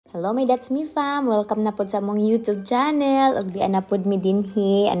Hello my DatsMeFam! Welcome na pod sa among YouTube channel. Ug di na pod mi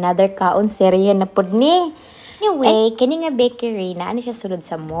dinhi another kaon serye na pod ni. Anyway, kini nga bakery na ani siya sulod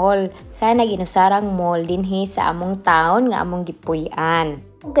sa mall. Sa naginusarang mall dinhi sa among town nga among gipuy-an.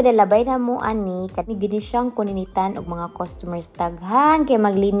 Ug kadalabay na mo ani kani gini siyang kuninitan og mga customers daghan kay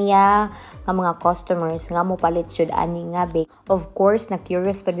maglinya nga mga customers nga mo palit jud ani nga bake. Of course, na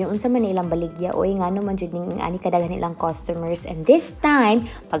curious pad mi unsa man ilang baligya oy ngano man jud ning ani kadaghan ilang customers, and this time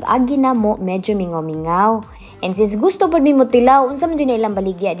pag agi na mo medyo mingaw-mingaw. And since gusto pad mi mo tilaw unsa man jud ilang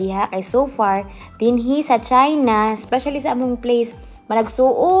baligya diha kay so far dinhi sa China, especially sa among place,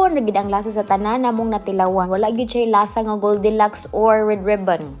 managsuon gid ang lasa sa tanan namong natilawan. Wala gyud siya lasa nga Goldilocks or red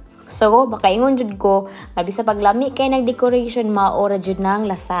ribbon. So makaingon jud ko nga bisa paglami kay nag decoration maora jud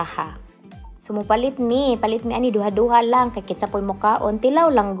nang lasaha. So palit mi ani duha-duha lang kay kitsa poy mo kaon tilaw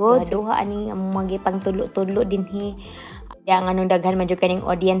lang gud. Duha ani among magipang tulo-tulo dinhi. Yang anong daghan man jud kaning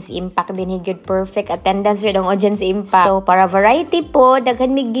audience impact dinhi gyud, perfect attendance jud ang audience impact. So para variety po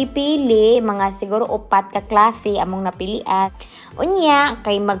daghan mi gipili mga siguro 4 ka klase among napilian. Unya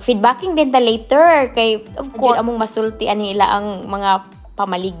kay mag-feedbacking din ta later kay of course among masulti ani ila ang mga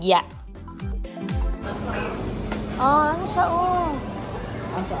pamaligya. Ano siya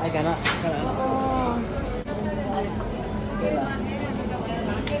Asa ay kana?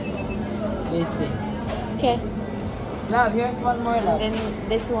 Easy. Okay. Love, here's one more, love. Then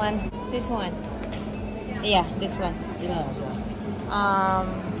this one. Yeah, this one. Ila siya.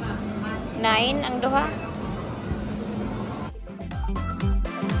 9 ang duha.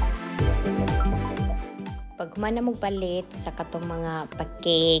 Pag humana mong palit sa katong mga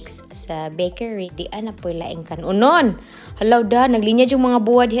pa-cakes sa bakery, di ana po laing kanunon. Halaw da, naglinya yung mga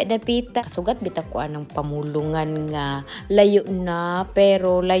buwad diha dapita. Kasugat bita ko anang pamulungan nga layo na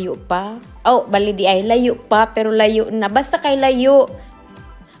pero layo pa. Oh, bali di ay layo pa pero layo na. Basta kay layo.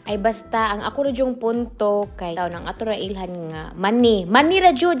 Ay basta ang ako ra yung punto kay taw nang ato ra ilhan nga money ra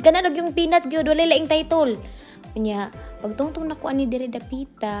jud kana yung peanut gyud wala laing title. Unya pagtungtong nako ani dire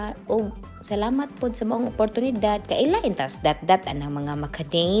dapita og salamat pod sa maong oportunidad kay ilain tas dat anang mga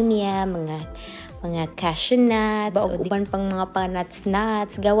macadamia, mga cashew nuts o uban pang mga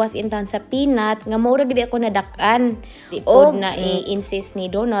nuts gawas intan sa peanut nga mura gid ako nadak-an. Od na i-insist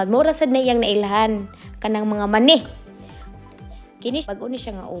ni Donald mura sad na iyang nailhan kanang mga mani. Kini bag-o ni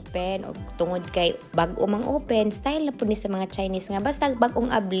siya nga open o tungod kay bag-o mang open style na po ni sa mga Chinese nga basta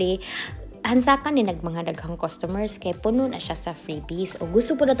bag-ong abli hansakan ni nagmanga daghang customers kay puno na siya sa freebies o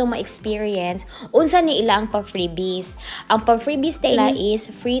gusto po na itong ma-experience unsa ni ila ang pa-freebies. Ang pa-freebies nila is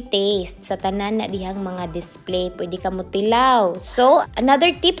free taste sa tanan na dihang mga display, pwede ka mo tilaw. So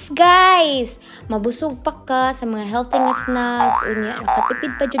another tips guys, mabusog pa ka sa mga healthy nga snacks unya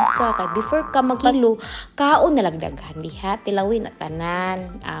nakatipid pa jud ka kay before ka magkilo kaon na lang daghan diha tilawin na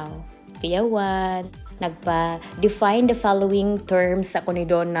tanan. Piyawan nagpa-define the following terms ako ni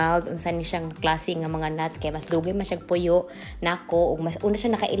Donald unsa ni siyang klase nga mga nuts kay mas dugay man siyang puyo nako ug mas una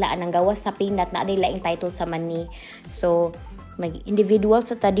siya nakailaan ng gawas sa peanut na adlay laing title sa mani. So mag individual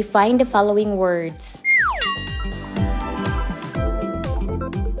sa ta define the following words.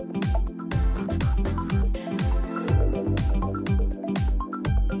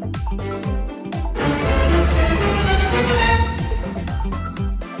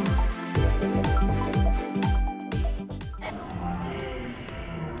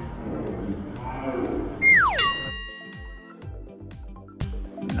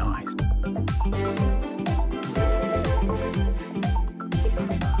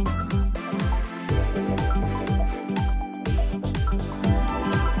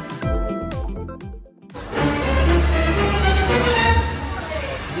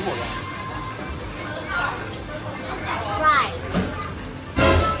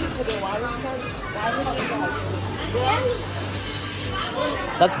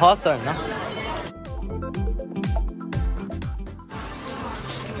 That's hawthorn, no?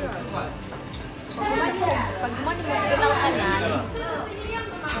 Pag mo ni mo tilaw tanan.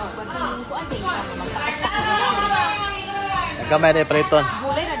 Ko ate Gamay na paliton.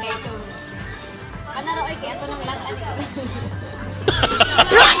 bulay ra dito. Ana ra oy kay ato nang latan.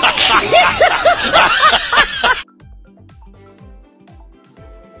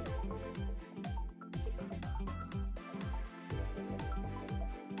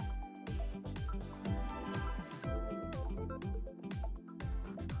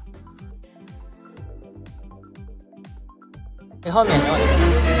后面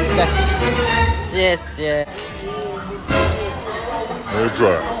谢谢。没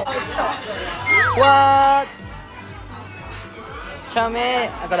准。What? 처음에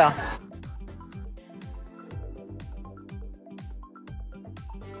아까다.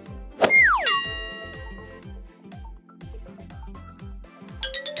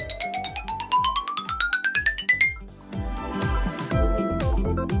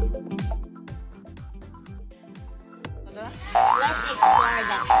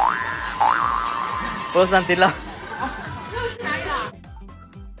 Florida. Pulos ng tila.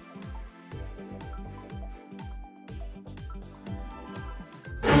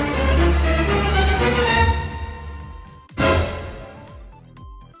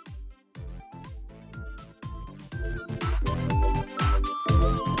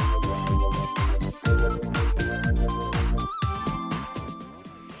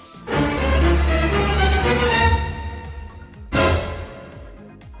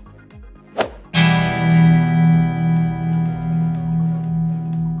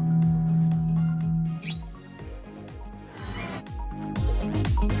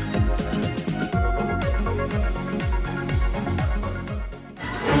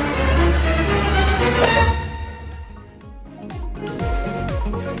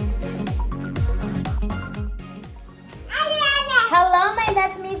 Hello, my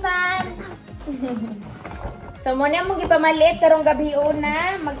DatsMeFam! So, muna mong ipamaliit karong gabi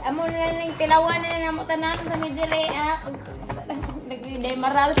una. Mag-amo na ng tilawan na namo tanan sa midire. Nagday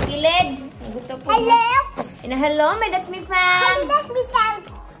maral sa kilid. Gusto po. Hello! Hello, my DatsMeFam! Hi, DatsMeFam!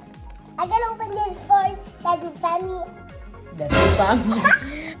 I gotta open this for DatsMeFam. DatsMeFam.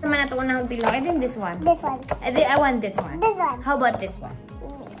 Naman na ito unang tilaw. I think this one. This one. I want this one. This one. How about this one?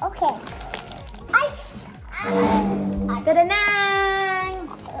 Okay. Ta-da-nang!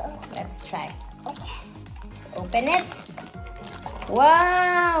 Let's try. Okay. Let's open it.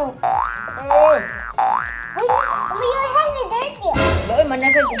 Wow! Oh! Your hands are dirty. Loy,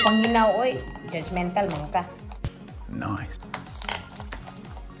 manasay kung panghinaw, oy. Judgmental man ka. Nice.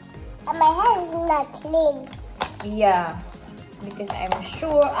 And my hands is not clean. Yeah. Because I'm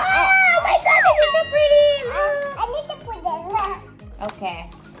sure... Oh my god, this is so pretty! I need to put it in. Okay.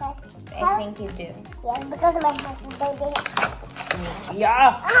 I think you do. Yeah, because my hands is dirty.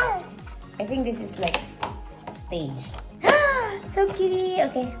 Yeah! Ah! I think this is like stage. So cutie!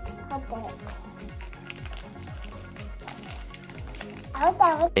 Okay. Okay.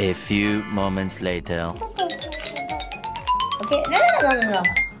 Out. A few moments later. Okay. No.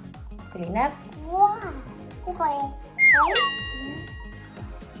 Clean up. Wow. This way.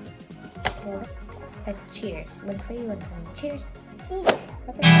 Let's cheers. One for you, one for me. Cheers. See?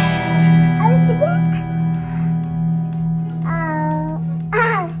 Look at that. Oh, see that?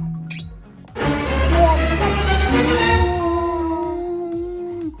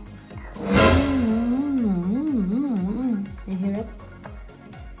 You hear it?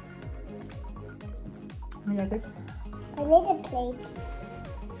 You like it? I need a plate.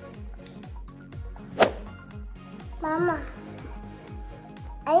 Mama,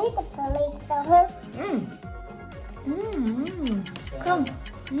 I need a plate for her. Come.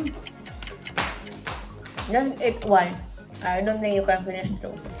 Just eat one. I don't think you can finish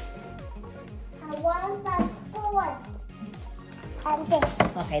two. I want a spoon. And this.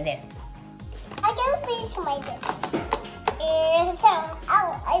 Okay, this. I can finish my dish. Ow,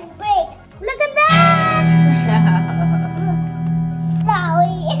 I break. Look at that!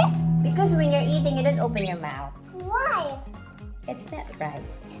 Sorry. Because when you're eating, you don't open your mouth. Why? It's not right.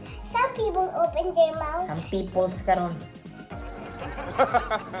 Some people open their mouth. Some people's karon. Some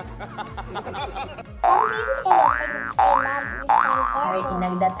people can open their mouth with some Sorry, purple.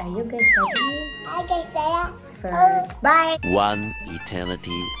 inagdat. Are you guys ready? I can say that. First, bye! One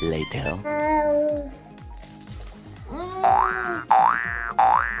eternity later.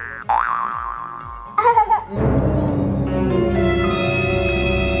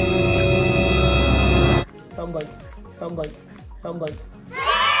 Tonggol.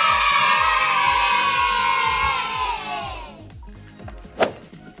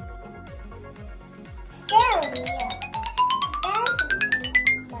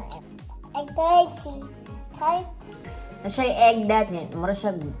 Tarts. Na siya egg that niyan. Mura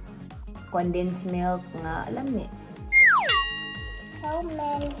siya condensed milk nga. Alam niya. So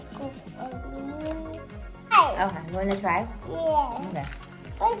many good for me. Okay, you wanna try? Yeah. Okay.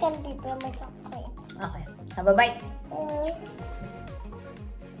 So I can prepare my chocolate. Okay. Have a bite.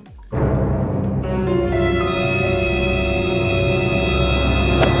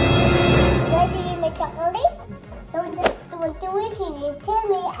 Ready to eat my chocolate? Don't do it. You need to tell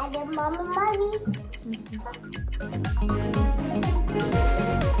me. I give Mama money.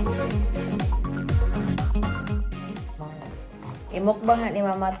 Imukbang na ni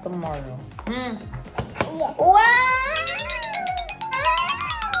Mama tomorrow. Yes. Wow!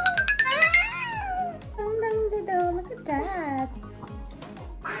 Look at that.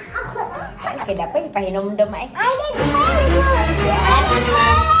 Okay, dapat ipahinom daw ma. I need help!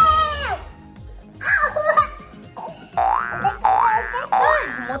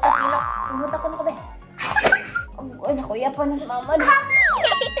 Umuta ko na ko be. Ay, naku, Yapo na si mama.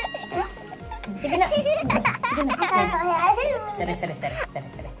 Sige na. Sige na. Sorry.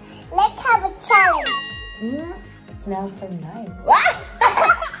 Let's have a challenge. It smells so nice.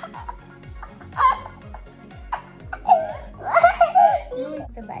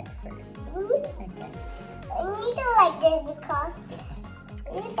 The bite first. Okay. You need to like this because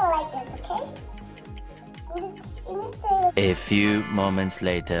you need to like this, okay? You need to. A few moments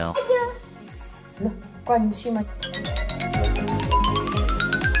later. Look, crunchy.